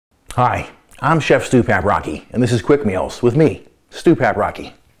Hi, I'm Chef Stu Paprocki, and this is Quick Meals with me, Stu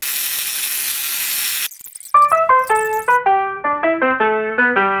Paprocki.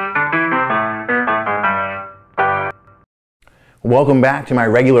 Welcome back to my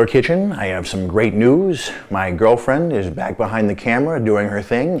regular kitchen. I have some great news. My girlfriend is back behind the camera doing her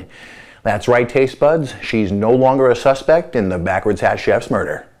thing. That's right, taste buds, she's no longer a suspect in the backwards hat chef's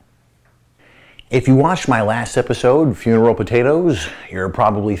murder. If you watched my last episode, Funeral Potatoes, you're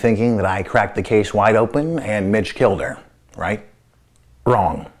probably thinking that I cracked the case wide open and Mitch killed her, right?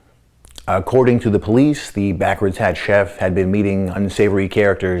 Wrong. According to the police, the backwards hat chef had been meeting unsavory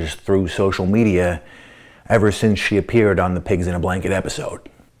characters through social media ever since she appeared on the Pigs in a Blanket episode.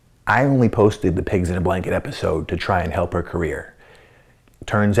 I only posted the Pigs in a Blanket episode to try and help her career.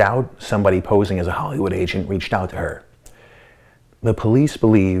 Turns out, somebody posing as a Hollywood agent reached out to her. The police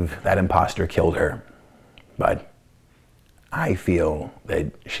believe that imposter killed her, but I feel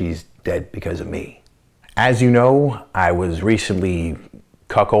that she's dead because of me. As you know, I was recently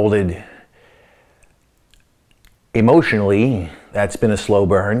cuckolded. Emotionally, that's been a slow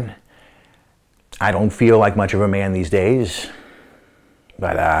burn. I don't feel like much of a man these days,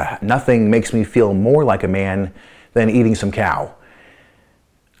 but nothing makes me feel more like a man than eating some cow.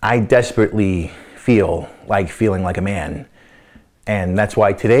 I desperately feel like feeling like a man, and that's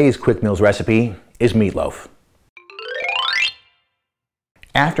why today's Quick Meals recipe is meatloaf.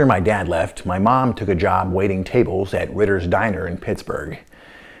 After my dad left, my mom took a job waiting tables at Ritter's Diner in Pittsburgh.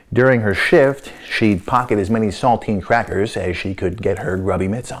 During her shift, she'd pocket as many saltine crackers as she could get her grubby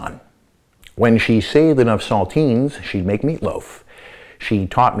mitts on. When she saved enough saltines, she'd make meatloaf. She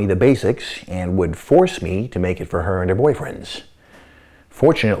taught me the basics and would force me to make it for her and her boyfriends.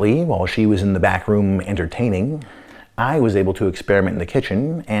 Fortunately, while she was in the back room entertaining, I was able to experiment in the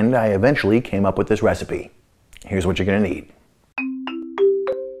kitchen, and I eventually came up with this recipe. Here's what you're going to need.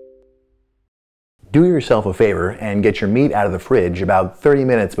 Do yourself a favor and get your meat out of the fridge about 30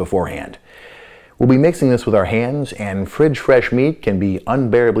 minutes beforehand. We'll be mixing this with our hands, and fridge fresh meat can be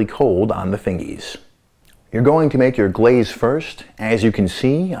unbearably cold on the fingies. You're going to make your glaze first. As you can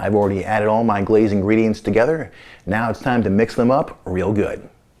see, I've already added all my glaze ingredients together. Now it's time to mix them up real good.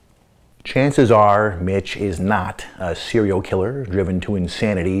 Chances are Mitch is not a serial killer driven to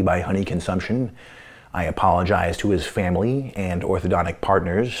insanity by honey consumption. I apologize to his family and orthodontic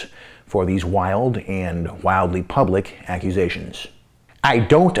partners for these wild and wildly public accusations. I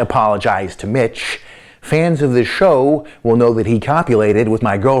don't apologize to Mitch. Fans of this show will know that he copulated with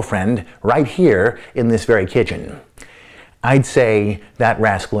my girlfriend right here in this very kitchen. I'd say that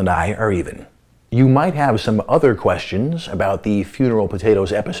rascal and I are even. You might have some other questions about the Funeral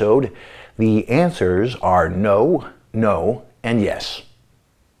Potatoes episode. The answers are no, no, and yes.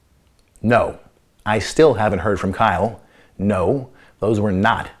 No, I still haven't heard from Kyle. No, those were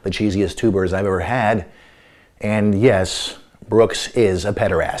not the cheesiest tubers I've ever had. And yes, Brooks is a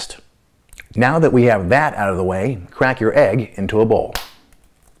pederast. Now that we have that out of the way, crack your egg into a bowl.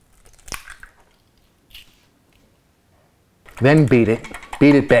 Then beat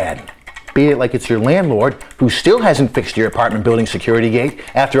it bad. Beat it like it's your landlord who still hasn't fixed your apartment building security gate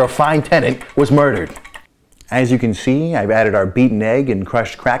after a fine tenant was murdered. As you can see, I've added our beaten egg and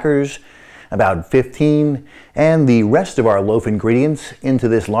crushed crackers, about 15, and the rest of our loaf ingredients into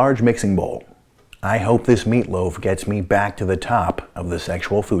this large mixing bowl. I hope this meatloaf gets me back to the top of the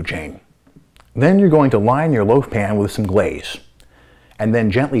sexual food chain. Then you're going to line your loaf pan with some glaze, and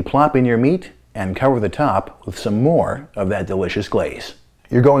then gently plop in your meat and cover the top with some more of that delicious glaze.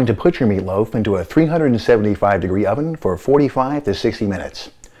 You're going to put your meatloaf into a 375-degree oven for 45 to 60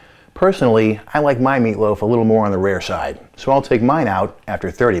 minutes. Personally, I like my meatloaf a little more on the rare side, so I'll take mine out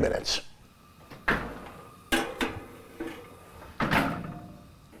after 30 minutes.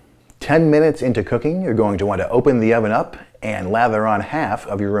 Ten minutes into cooking, you're going to want to open the oven up and lather on half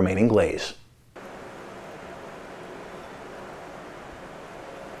of your remaining glaze.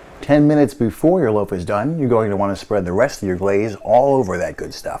 10 minutes before your loaf is done, you're going to want to spread the rest of your glaze all over that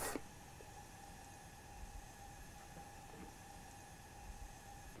good stuff.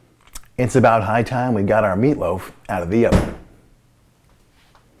 It's about high time we got our meatloaf out of the oven.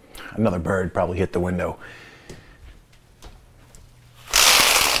 Another bird probably hit the window.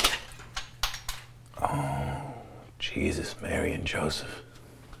 Oh, Jesus, Mary, and Joseph.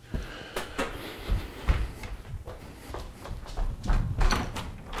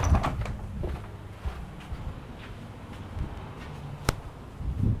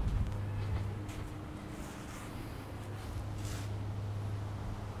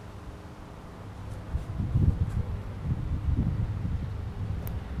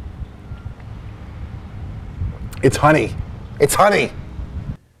 It's honey. It's honey.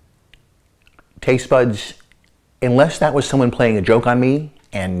 taste buds, unless that was someone playing a joke on me,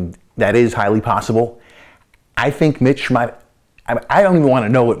 and that is highly possible, I think Mitch might, I don't even want to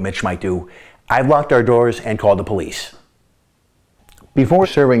know what Mitch might do. I've locked our doors and called the police. Before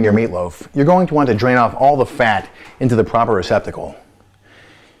serving your meatloaf, you're going to want to drain off all the fat into the proper receptacle.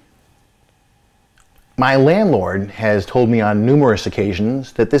 My landlord has told me on numerous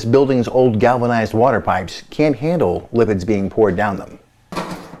occasions that this building's old galvanized water pipes can't handle lipids being poured down them.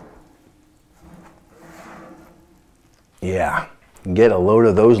 Yeah, get a load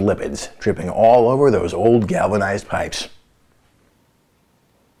of those lipids dripping all over those old galvanized pipes.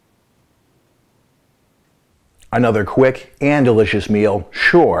 Another quick and delicious meal,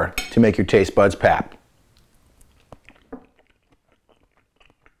 sure to make your taste buds pap.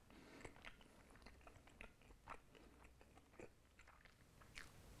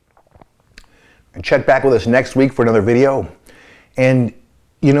 And check back with us next week for another video. And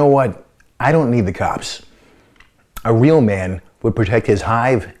you know what? I don't need the cops. A real man would protect his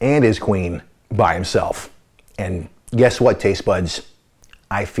hive and his queen by himself. And guess what, taste buds?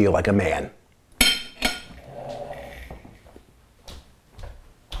 I feel like a man.